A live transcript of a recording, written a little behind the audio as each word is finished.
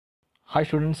Hi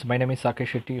students, my name is Sakesh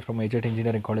Shetty from Agent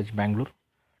Engineering College, Bangalore.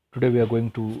 Today we are going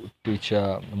to teach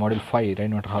Module 5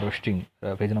 rainwater harvesting,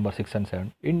 page number 6 and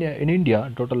 7. In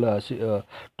India, total world's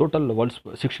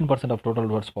 16% of total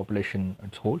world's population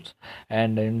it holds,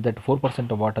 and in that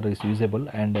 4% of water is usable,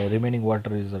 and remaining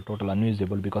water is total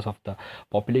unusable because of the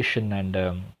population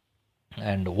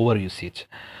and over usage.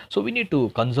 So we need to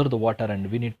conserve the water,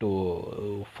 and we need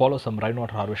to follow some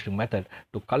rainwater harvesting method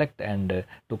to collect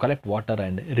water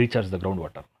and recharge the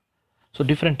groundwater. So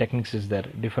different techniques is there,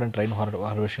 different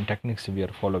harvesting techniques we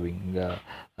are following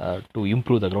to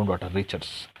improve the groundwater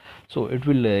recharge. So it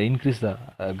will increase the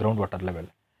groundwater level,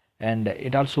 and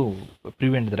it also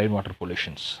prevent the rainwater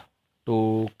pollutions.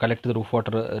 To collect the roof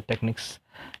water techniques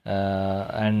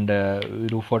and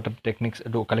roof water techniques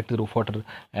to collect the roof water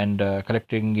and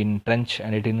collecting in trench,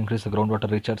 and it increase the groundwater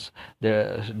recharge.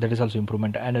 That is also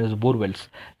improvement. And there is bore wells,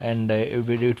 and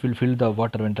it will fill the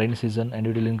water when rainy season, and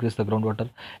it will increase the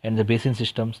groundwater. And the basin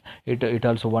systems, it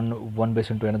also one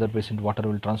basin to another basin water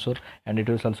will transfer, and it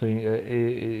will also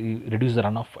reduce the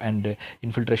runoff, and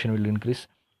infiltration will increase,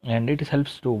 and it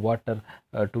helps to water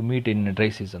to meet in dry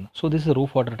season. So this is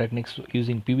roof water techniques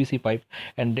using PVC pipe,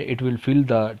 and it will fill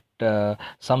the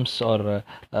sumps or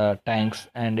tanks,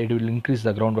 and it will increase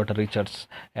the groundwater recharge,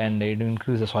 and it will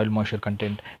increase the soil moisture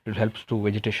content. It helps to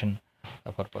vegetation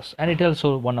purpose, and it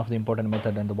also one of the important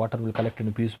method. And the water will collect in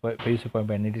the PVC pipe,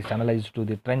 and it is channelized to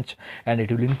the trench, and it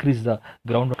will increase the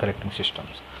groundwater collecting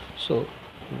systems. So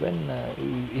when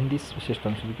in these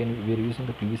systems we are using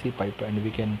the PVC pipe, and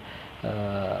we can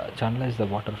channelize the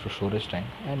water to storage tank,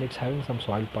 and it's having some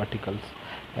soil particles,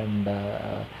 and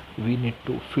we need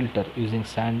to filter using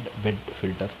sand bed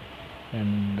filter,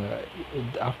 and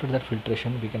after that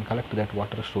filtration we can collect that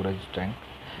water storage tank,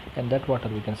 and that water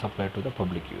we can supply to the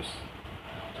public use.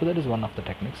 So that is one of the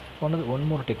techniques. One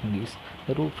more technique is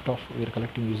the rooftop. We are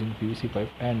collecting using PVC pipe,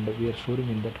 and we are storing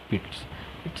in that pits.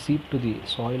 It seep to the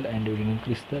soil, and it will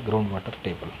increase the groundwater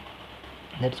table.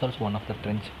 That's also one of the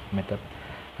trench method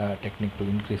technique to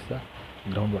increase the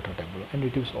groundwater table, and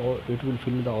it will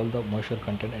fill all the moisture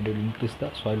content, and it will increase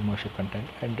the soil moisture content,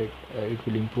 and it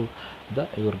will improve the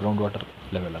your groundwater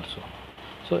level also.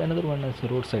 So another one is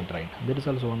roadside drain. There is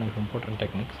also one of important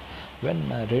techniques. When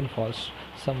rain falls,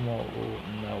 some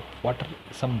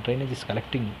drainage is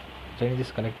collecting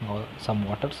some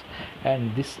waters,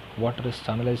 and this water is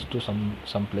channelized to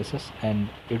some places, and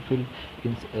it will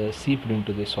seep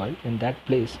into the soil. In that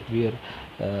place, we are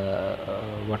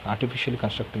what artificially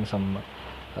constructing some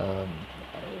um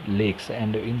lakes,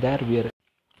 and in there we are.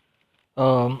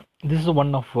 This is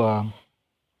one of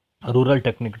rural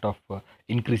technique of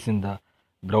increasing the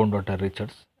groundwater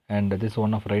recharge, and this is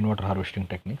one of rainwater harvesting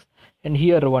techniques. And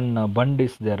here one bund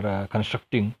is there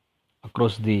constructing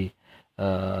across the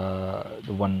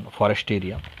one forest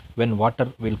area. When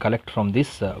water will collect from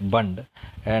this bund,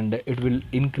 and it will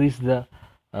increase the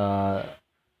uh,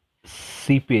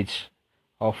 seepage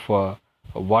of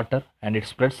water, and it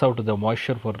spreads out the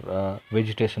moisture for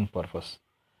vegetation purpose.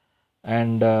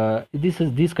 And this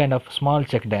is these kind of small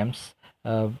check dams,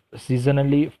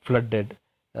 seasonally flooded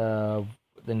uh,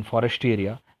 in forest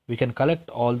area, we can collect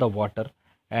all the water,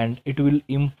 and it will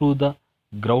improve the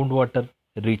groundwater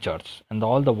recharge, and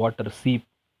all the water seep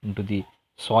into the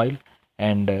soil,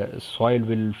 and soil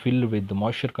will fill with the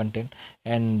moisture content,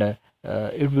 and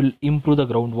it will improve the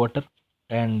groundwater,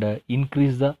 and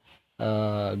increase the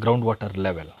groundwater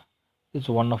level. It's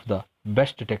one of the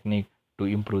best technique to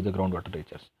improve the groundwater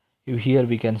recharge. Here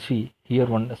we can see, here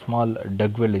one small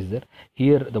dug well is there.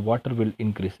 Here the water will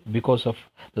increase because of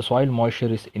the soil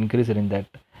moisture is increased in that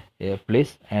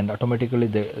place, and automatically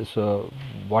the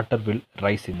water will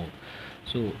rise more.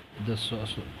 So the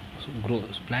grow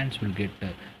plants will get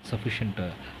sufficient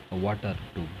water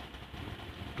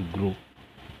to grow.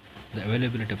 The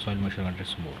availability of soil moisture content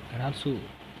is more, and also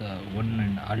the one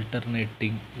and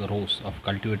alternating rows of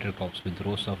cultivated crops with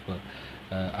rows of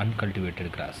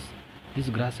uncultivated grass. This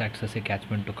grass acts as a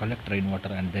catchment to collect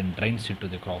rainwater, and then drains it to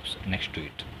the crops next to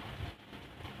it.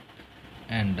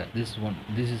 And this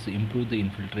is improve the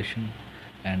infiltration,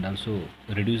 and also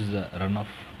reduce the runoff.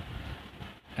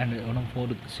 And one of more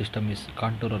system is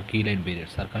contour or key line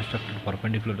barriers are constructed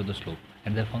perpendicular to the slope,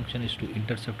 and their function is to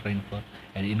intercept rainfall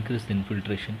and increase the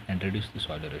infiltration and reduce the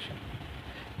soil erosion.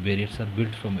 Barriers are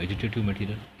built from vegetative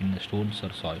material in the stones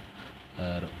or soil,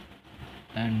 uh,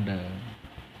 and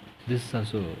this is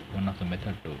also one of the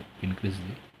method to increase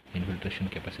the infiltration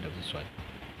capacity of the soil.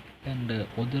 And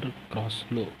other cross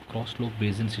slope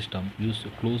basin system use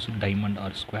closed diamond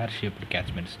or square shaped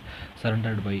catchments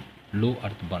surrounded by low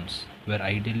earth bunds, where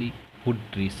ideally wood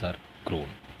trees are grown.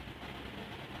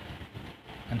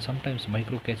 and sometimes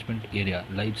micro catchment area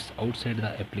lies outside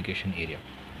the application area.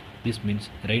 This means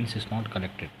rains is not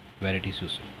collected where it is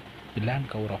used. The land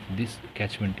cover of this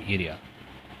catchment area,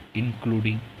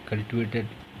 including cultivated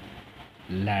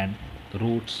land,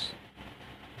 roads,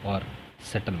 or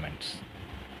settlements.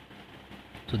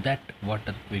 So that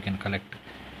water we can collect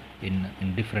in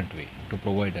different way to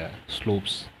provide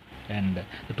slopes and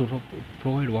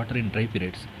provide water in dry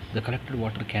periods. The collected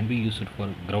water can be used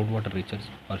for groundwater recharge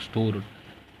or stored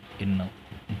in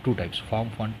two types: farm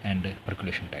fund and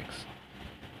percolation tanks.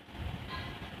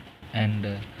 And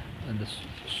the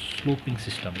sloping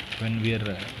system, when we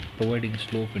are providing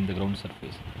slope in the ground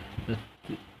surface, the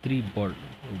three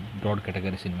broad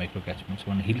categories in microcatchments.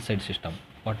 One, hillside system,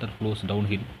 water flows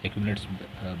downhill, accumulates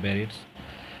barriers,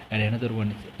 and another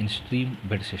one is in stream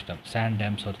bed system, sand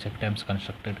dams or check dams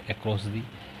constructed across the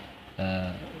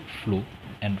flow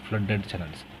and flooded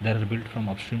channels. They are built from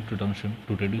upstream to downstream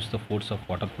to reduce the force of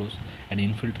water flows and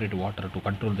infiltrate water to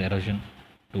control the erosion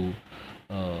to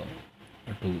uh,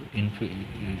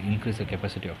 increase the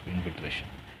capacity of infiltration.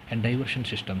 And diversion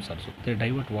systems also, they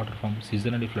divert water from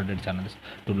seasonally flooded channels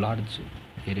to large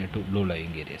area to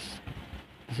low-lying areas.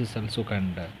 This is also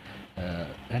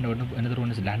another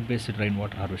one is land-based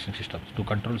rainwater harvesting systems to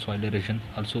control soil erosion,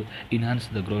 also enhance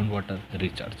the groundwater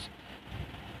recharge.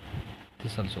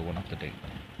 This is also one of the type.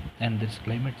 And this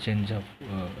climate change of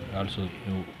also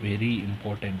very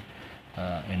important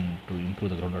in to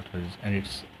improve the groundwater recharge and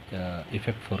its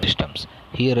effect for systems.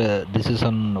 Here this is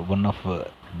on one of the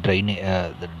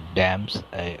dams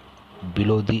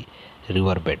below the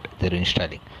river bed they're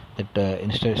installing. That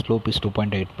installed slope is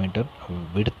 2.8 meter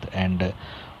width and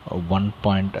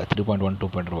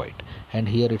 3.12 meter wide, and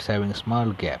here it's having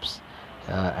small gaps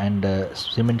and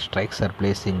cement strikes are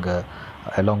placing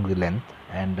along the length,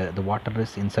 and the water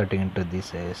is inserting into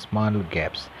these small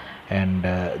gaps, and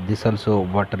this also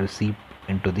water is seep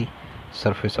into the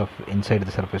surface of inside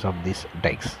the surface of these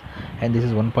dikes. And this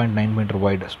is 1.9 meter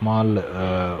wide small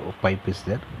pipe is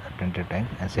there, tented tank,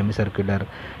 and semicircular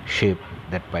shape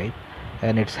that pipe,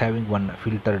 and it's having one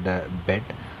filtered bed,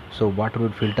 so water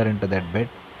would filter into that bed,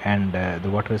 and the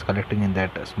water is collecting in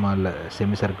that small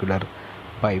semicircular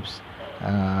pipes.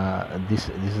 This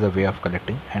is the way of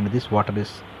collecting, and this water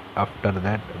is after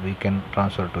that we can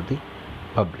transfer to the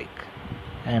public,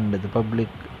 and the public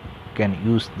can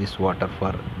use this water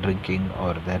for drinking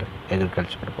or their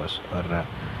agriculture purpose or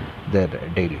their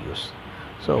daily use.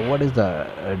 So what is the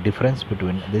difference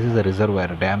between this is the reservoir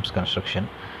dams construction,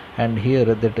 and here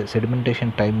that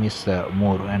sedimentation time is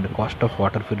more, and cost of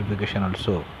water purification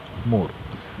also more,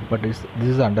 but this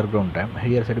is the underground dam.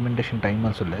 Here sedimentation time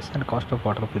also less and cost of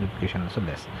water purification also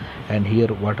less, and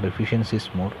here water efficiency is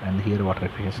more and here water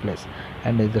efficiency less,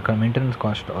 and the maintenance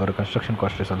cost or construction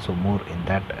cost is also more in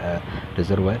that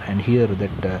reservoir, and here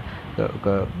that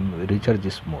recharge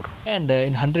is more. And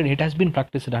in 100 it has been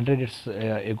practiced 100 years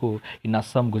ago in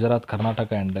Assam, Gujarat,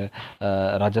 Karnataka, and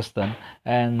Rajasthan,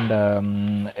 and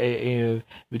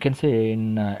we can say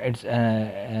in its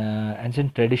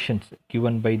ancient traditions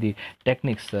given by the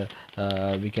techniques,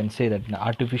 we can say that in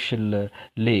artificial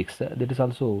lakes that is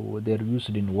also they are used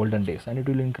in olden days, and it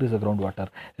will increase the groundwater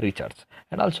recharge.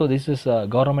 And also this is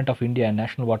government of India and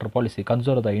national water policy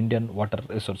conserve the Indian water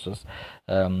resources,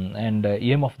 and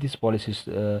aim of this policy is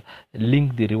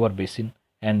link the river basin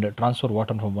and transfer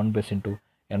water from one basin to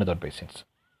another basins.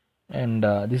 And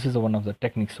this is one of the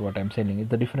techniques what I'm saying is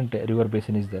the different river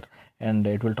basin is there, and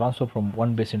it will transfer from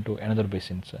one basin to another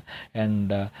basins.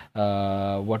 And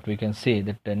what we can say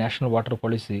that the national water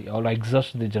policy all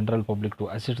exhausts the general public to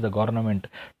assist the government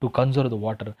to conserve the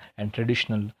water and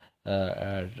traditional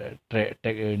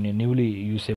newly usable